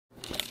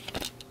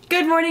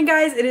Good morning,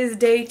 guys. It is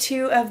day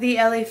 2 of the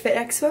LA Fit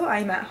Expo.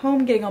 I'm at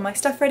home getting all my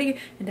stuff ready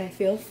and I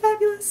feel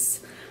fabulous.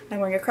 I'm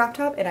wearing a crop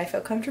top and I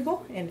feel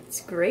comfortable and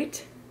it's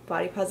great.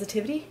 Body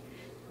positivity,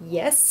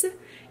 yes.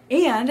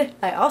 And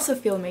I also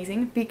feel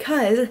amazing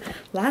because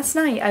last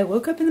night I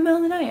woke up in the middle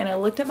of the night and I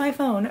looked at my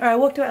phone, or I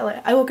woke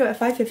up at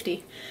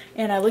 5:50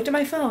 and I looked at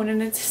my phone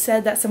and it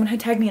said that someone had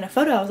tagged me in a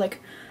photo. I was like,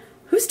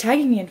 who's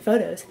tagging me in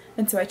photos?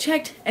 And so I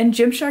checked and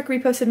Gymshark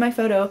reposted my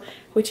photo,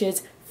 which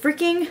is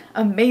freaking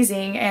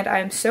amazing and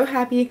I'm so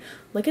happy.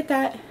 Look at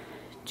that,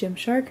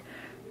 Gymshark.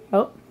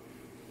 Oh,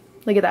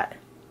 look at that.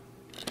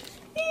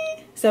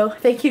 So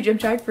thank you,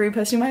 Gymshark, for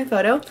reposting my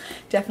photo.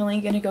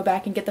 Definitely gonna go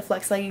back and get the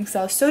flex leggings.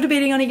 So I was so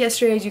debating on it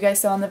yesterday, as you guys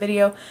saw in the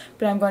video,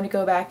 but I'm going to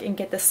go back and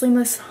get the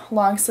sleeveless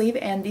long sleeve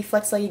and the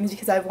flex leggings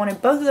because I've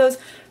wanted both of those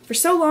for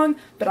so long.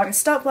 But I'm gonna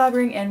stop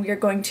blabbering and we are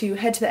going to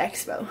head to the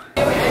expo.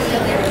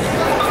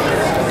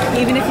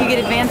 Even if you get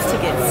advance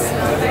tickets,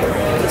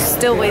 you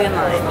still wait in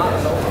line.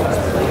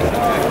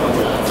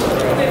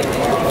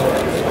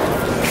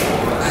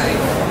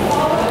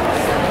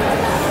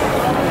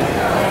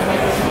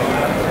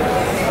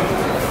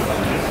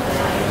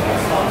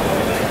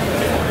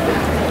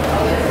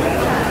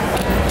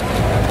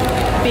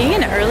 Being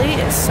in early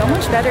is so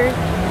much better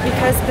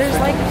because there's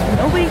like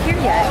nobody here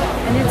yet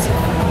and it's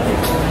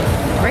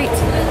great.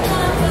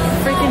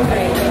 Freaking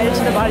great. I made it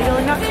to the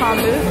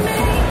bodybuilding.com booth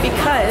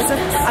because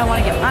I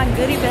want to get my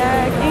goodie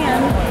bag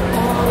and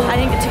I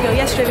didn't get to go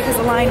yesterday because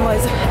the line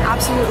was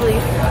absolutely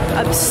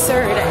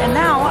absurd and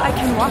now I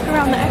can walk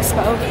around the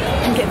expo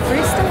and get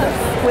free stuff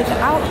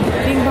without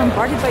being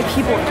bombarded by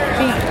people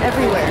being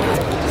everywhere.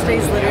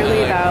 Today's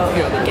literally about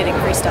getting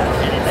free stuff.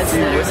 That's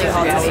literally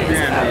all this is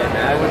about.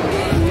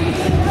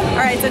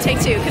 Alright, so take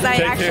 2, because I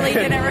actually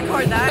didn't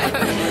record that.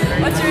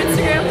 What's your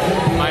Instagram?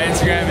 My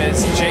Instagram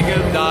is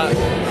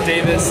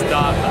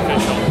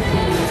jacob.davis.official.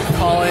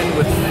 Colin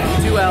with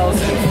 2 L's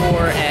and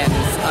 4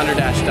 N's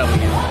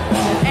 _W.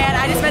 And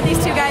I just met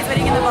these 2 guys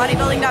waiting in the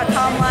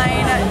bodybuilding.com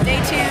line. Day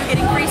 2,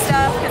 getting free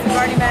stuff, because we've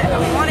already met who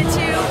we wanted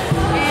to.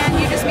 And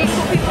you just meet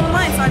cool people in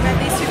line. So I met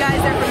these 2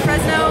 guys, they're from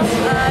Fresno.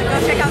 Go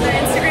check out their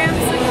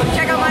Instagrams.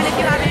 Check out mine if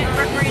you haven't,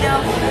 Brooke,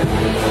 Merino.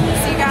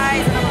 See you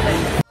guys in a little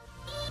bit.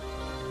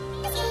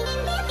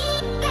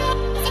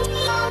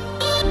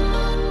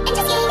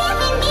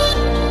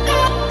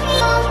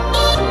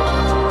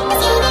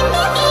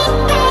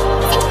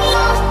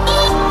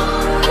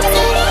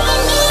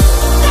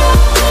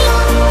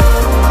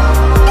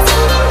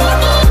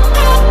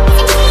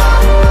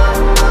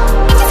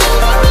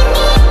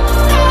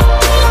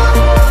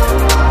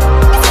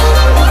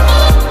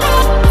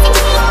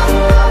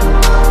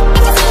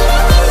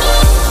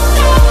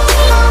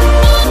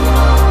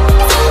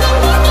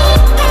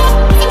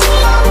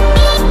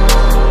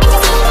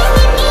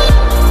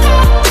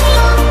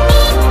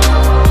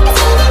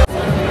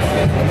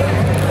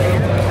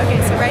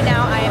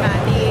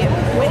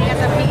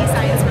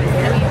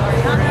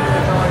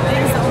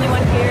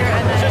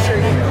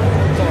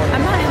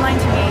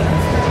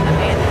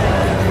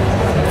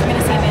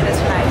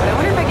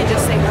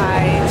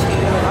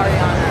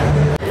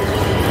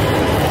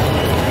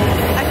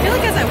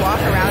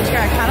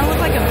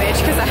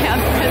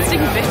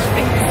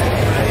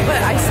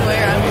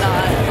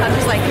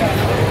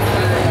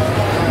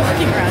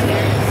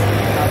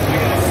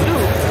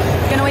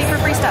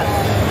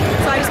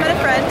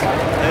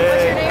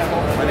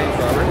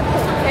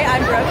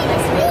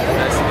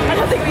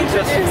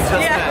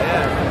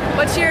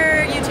 What's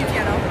your YouTube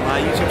channel?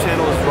 My YouTube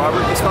channel is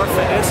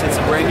Fitness. It's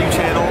a brand new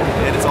channel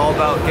and it's all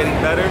about getting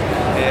better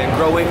and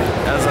growing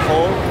as a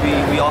whole.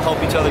 We all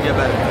help each other get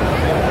better.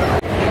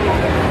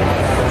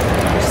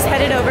 Just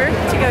headed over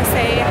to go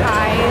say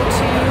hi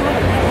to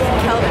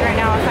Kelvin right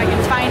now if I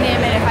can find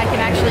him and if I can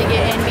actually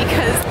get in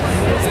because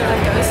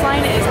the ghost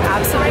line is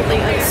absolutely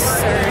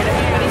absurd.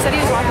 But he said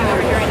he was walking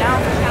over here right now.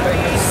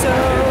 So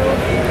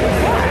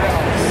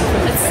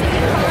let's see.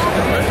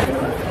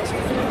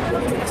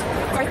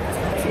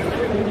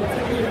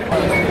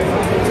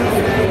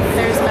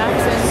 There's Max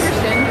and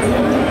Christian.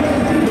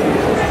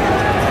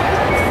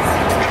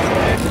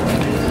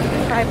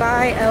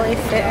 Bye-bye, LA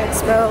Fit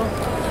Expo.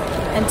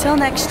 Until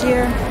next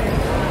year,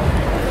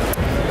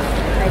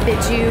 I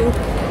bid you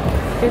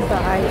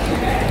goodbye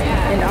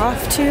and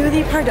off to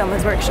the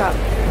Pardoma's workshop.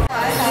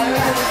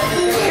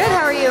 Good,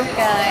 how are you? Good.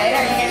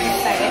 Are you getting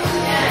excited?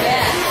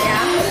 Yeah.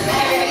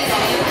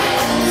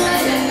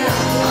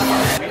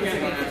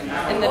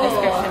 In the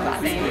description box.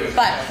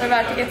 But we're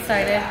about to get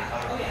started.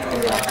 I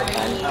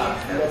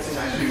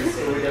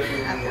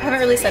haven't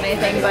really said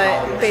anything,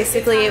 but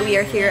basically we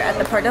are here at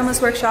the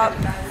Pardoma's workshop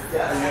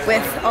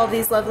with all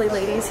these lovely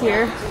ladies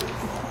here.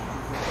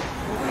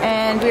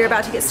 And we're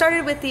about to get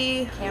started with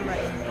the camera.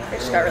 It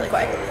just got really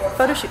quiet.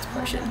 Photo shoots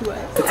portion.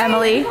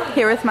 Emily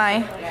here with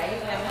my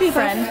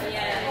friend.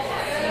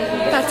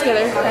 Back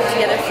together.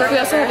 We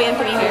also have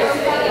Anthony here.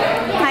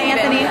 Hi,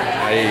 Anthony.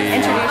 Hi.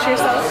 Introduce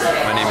yourself.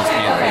 My name is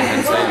Anthony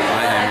Vincent.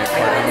 I am a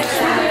part of the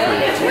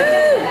Swimmer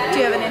crew. Do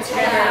you have an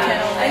Instagram or a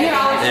channel?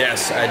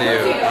 Yes, I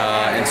do.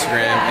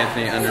 Instagram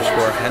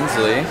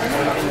Anthony_Hensley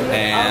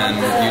and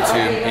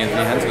YouTube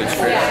Anthony Hensley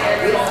straight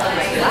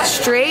up.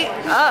 Straight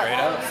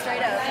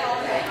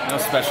up. No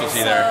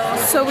specialty there.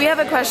 So we have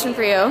a question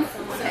for you.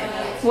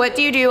 What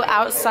do you do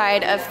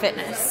outside of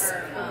fitness?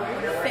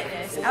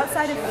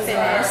 Outside of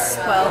fitness,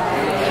 well,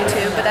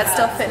 YouTube, but that's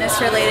still fitness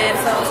related.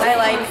 I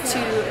like to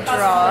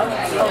draw.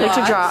 Like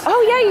to draw.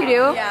 Oh yeah, you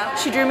do. Yeah.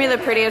 She drew me the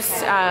prettiest.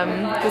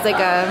 It was like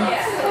a.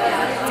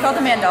 It's called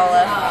the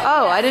mandala.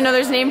 Oh, I didn't know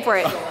there's a name for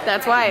it.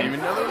 That's why.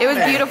 It was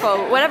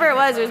beautiful. Whatever it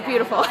was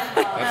beautiful.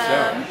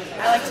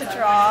 I like to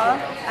draw.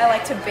 I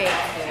like to bake.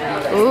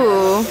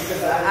 Ooh.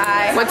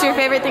 What's your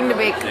favorite thing to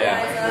bake?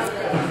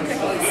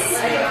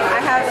 I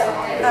have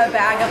a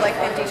bag of like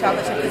empty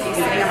chocolate chip cookies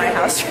sitting at my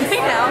house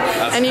right now.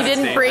 And you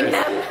didn't bring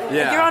them?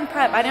 Yeah. You're on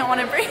prep. I didn't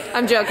want to bring.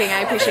 I'm joking.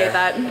 I appreciate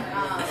that.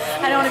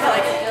 I don't want to be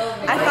like.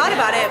 I thought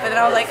about it, but then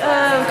I was like,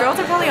 girls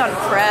are probably on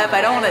prep.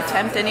 I don't want to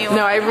tempt anyone.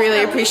 No, I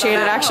really appreciate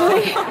it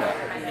actually.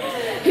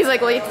 He's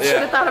like, well, you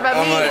should have thought about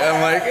me.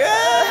 I'm like,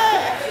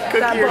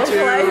 cookie or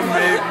two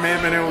may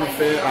have been able to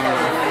fit. I don't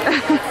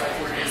know.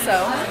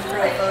 So,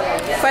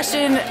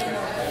 question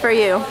for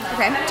you.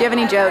 Okay. Do you have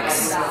any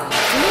jokes?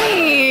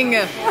 Dang.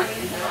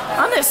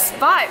 On the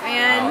spot,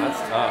 man. Oh,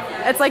 that's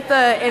tough. It's like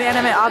the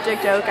inanimate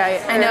object joke.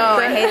 I know,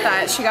 I hate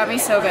that. She got me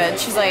so good.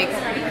 She's like,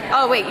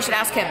 oh wait, you should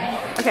ask him.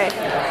 Okay.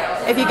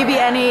 If you could be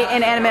any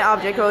inanimate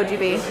object, what would you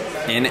be?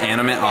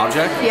 Inanimate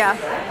object? Yeah.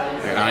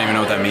 I don't even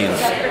know what that means.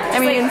 I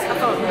mean,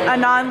 a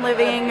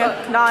non-living,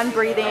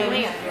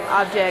 non-breathing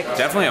object.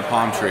 Definitely a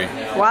palm tree.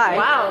 Why?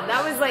 Wow,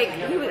 that was like,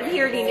 he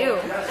already knew.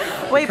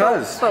 Wait,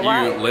 because but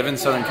why? you live in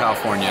Southern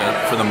California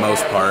for the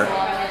most part,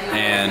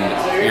 and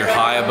you're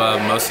high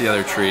above most of the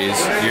other trees.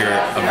 You're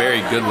a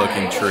very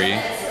good-looking tree.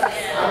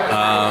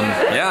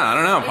 Yeah, I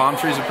don't know. Palm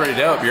trees are pretty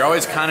dope. You're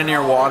always kind of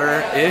near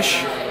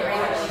water-ish,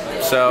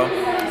 so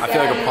I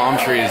feel like a palm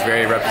tree is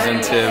very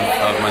representative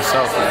of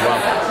myself as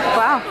well.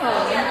 Wow,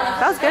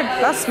 that was good.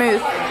 That was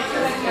smooth.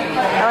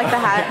 I like the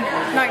hat.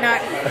 Knock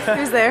knock.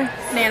 Who's there?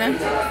 Nana.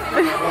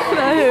 Who?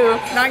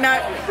 Knock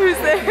knock. Who's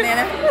there?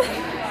 Nana.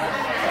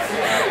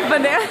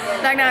 Banana.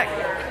 Knock knock.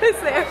 Who's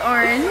there?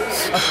 Orange.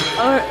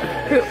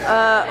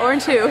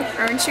 Orange who?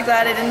 Aren't you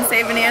glad I didn't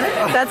say banana?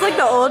 That's like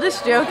the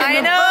oldest joke in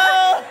the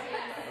know.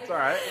 It's all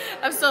right.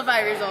 I'm still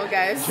 5 years old,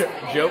 guys.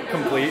 Joke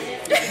complete.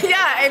 Yeah,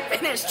 I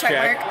finished.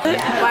 Check mark.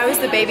 Why was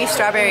the baby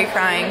strawberry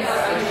crying?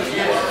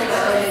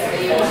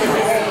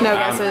 No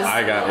guesses.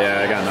 I got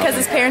nothing. Because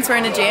his parents were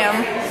in a jam.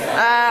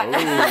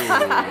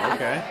 Ooh,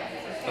 okay.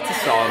 That's a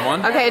solid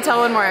one. Okay, tell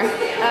one more.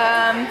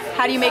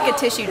 How do you make a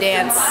tissue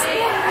dance?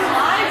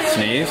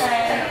 Sneeze.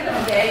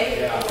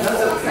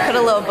 Put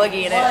a little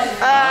boogie in it.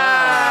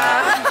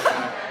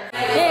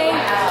 Hey.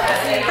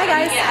 Hi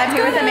guys, I'm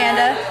here with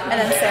Amanda, and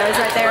then Sarah's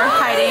right there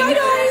hiding. Hi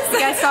guys. You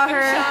guys saw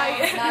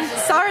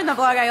her in the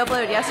vlog I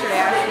uploaded yesterday,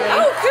 actually.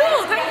 Oh,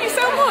 cool! Thank you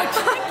so much.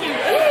 Thank you.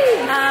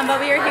 But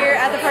we are here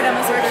at the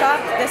Pardoma's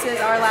workshop. This is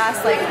our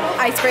last like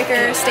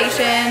icebreaker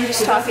station,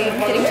 just talking,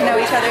 getting to know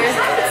each other. Do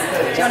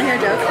you want to hear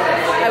a joke?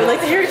 I would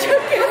like to hear a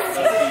joke.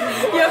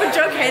 You have a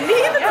joke handy?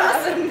 That's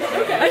awesome.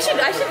 Okay. I should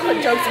put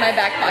jokes in my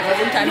back pocket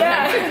from time to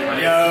time.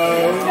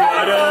 Yo,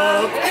 what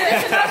up?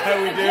 How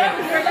we doing?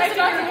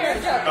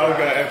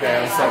 Okay,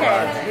 I'm so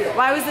glad.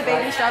 Why was the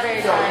baby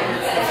strawberry crying?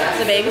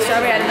 The baby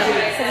strawberry? I don't know.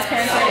 Because his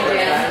parents were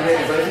in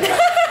a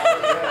jam.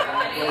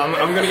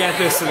 I'm gonna get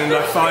this in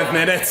like 5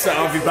 minutes, so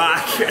I'll be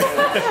back.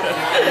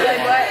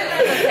 Like what?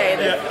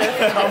 Okay.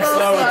 I'm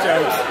slow with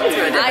jokes.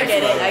 I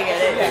get it.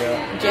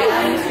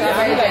 Jam,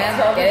 strawberry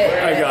jam. Get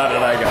it? I got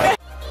it.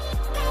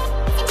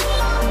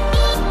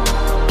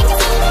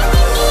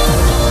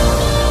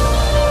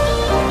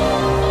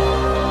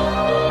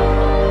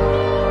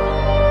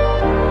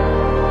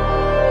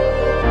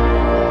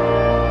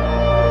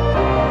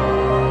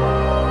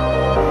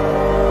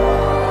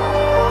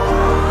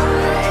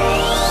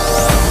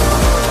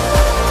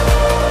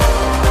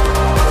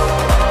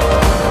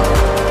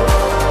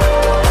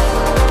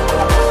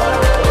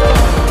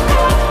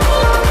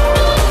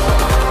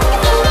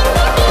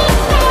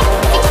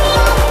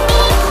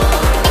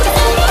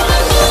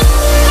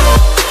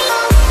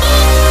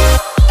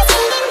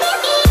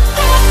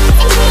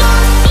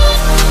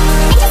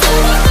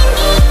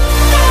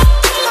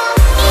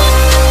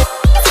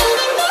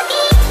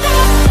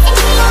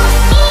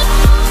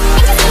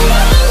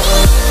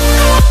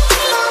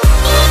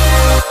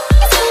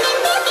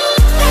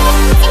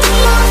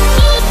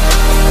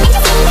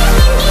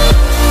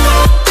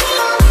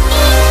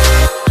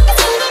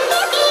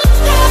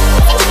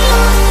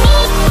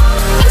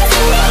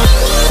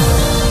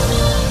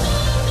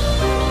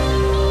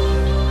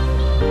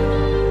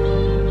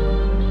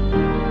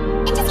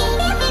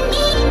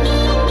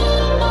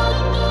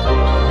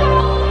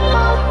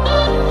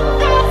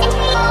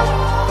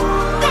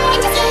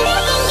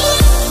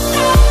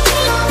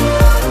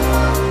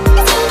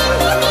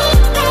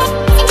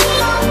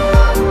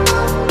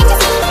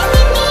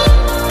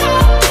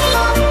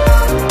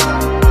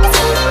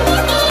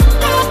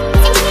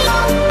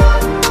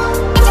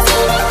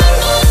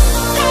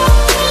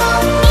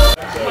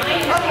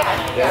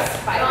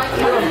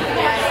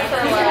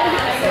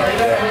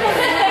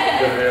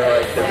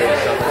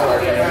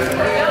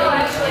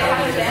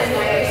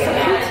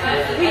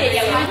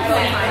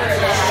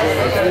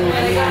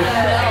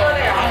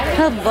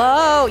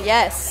 Hello,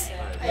 yes.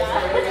 Okay,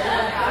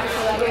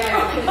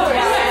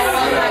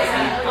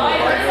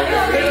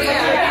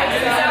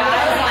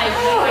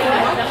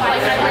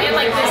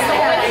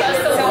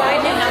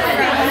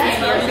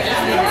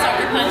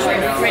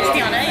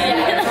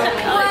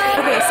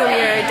 so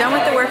we are done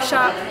with the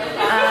workshop.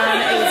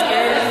 It was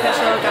very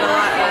beneficial, got a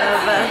lot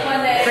of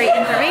great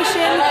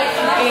information,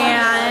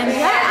 and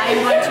yeah,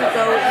 I'm going to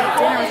go eat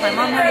dinner with my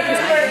mom now because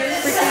I'm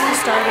freaking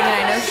starving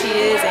and I know she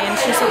is, and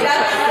she's such a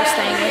trip for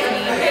staying with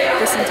me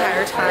this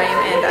entire time,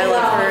 and I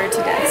love her to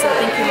death. So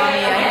thank you,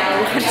 Mommy. I know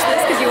you watch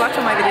this because you watch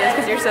all my videos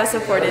because you're so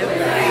supportive.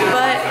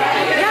 But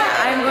yeah,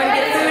 I'm going to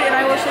get food and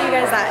I will show you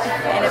guys that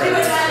in a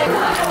bit.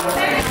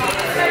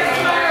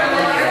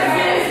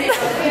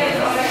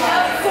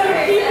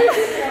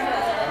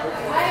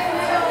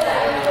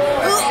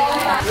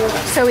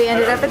 So we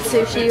ended up at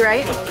sushi,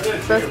 right?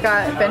 Both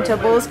got bento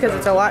bowls because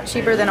it's a lot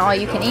cheaper than all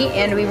you can eat,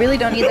 and we really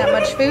don't need that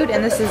much food,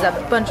 and this is a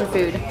bunch of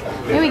food.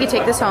 Maybe we could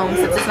take this home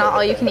since it's not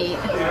all you can eat,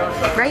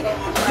 right?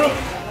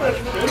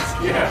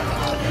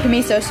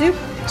 Miso soup,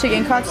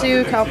 chicken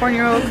katsu,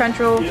 California roll, crunch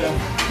roll,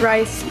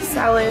 rice,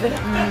 salad,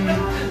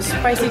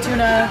 spicy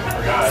tuna,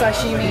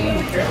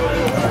 sashimi,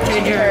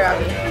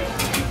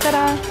 teriyaki.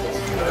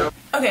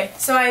 Ta-da! Okay,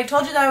 so I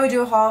told you that I would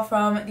do a haul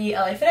from the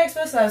LA Fit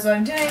Expo, so that's what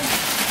I'm doing.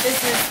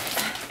 This is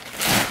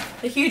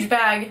the huge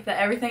bag that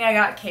everything I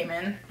got came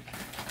in.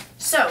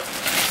 So,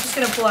 just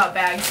gonna pull out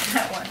bags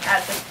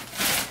at them.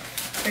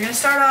 We're gonna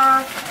start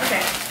off,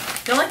 okay.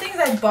 The only things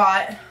I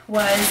bought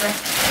was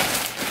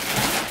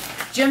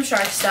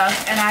Gymshark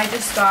stuff, and I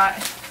just got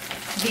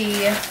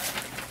the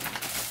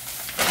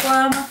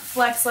Plum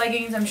Flex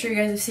leggings. I'm sure you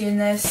guys have seen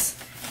this,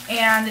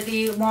 and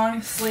the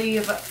long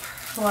sleeve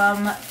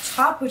Plum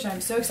top, which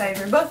I'm so excited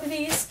for both of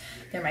these.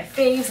 They're my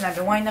faves, and I've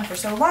been wanting them for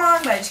so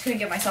long, but I just couldn't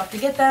get myself to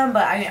get them,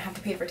 but I didn't have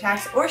to pay for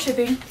tax or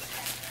shipping.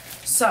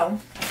 So,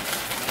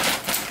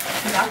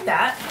 I got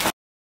that.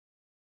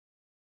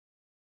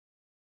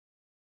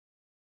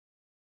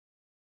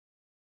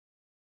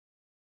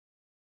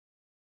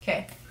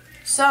 Okay,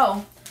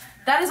 so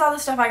that is all the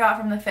stuff I got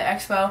from the Fit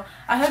Expo.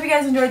 I hope you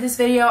guys enjoyed this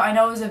video. I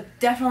know it was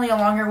definitely a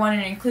longer one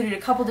and it included a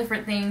couple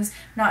different things,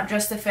 not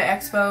just the Fit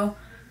Expo.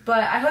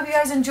 But I hope you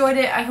guys enjoyed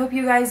it. I hope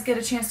you guys get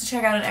a chance to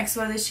check out an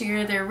expo this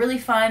year. They're really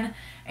fun,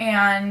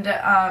 and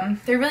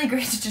they're really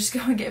great to just go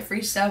and get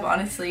free stuff,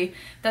 honestly.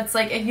 That's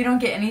like, if you don't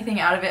get anything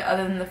out of it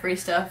other than the free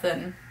stuff,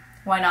 then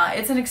why not?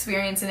 It's an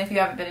experience, and if you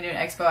haven't been to an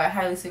expo, I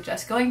highly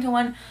suggest going to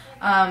one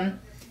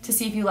to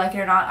see if you like it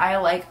or not. I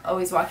like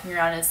always walking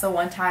around. It's the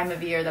one time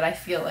of year that I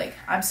feel like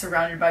I'm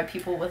surrounded by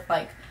people with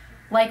like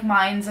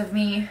minds of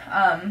me.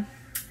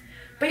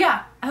 But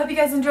yeah, I hope you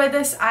guys enjoyed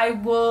this. I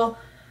will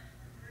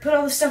put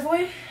all this stuff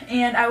away,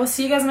 and I will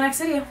see you guys in my next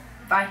video.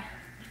 Bye.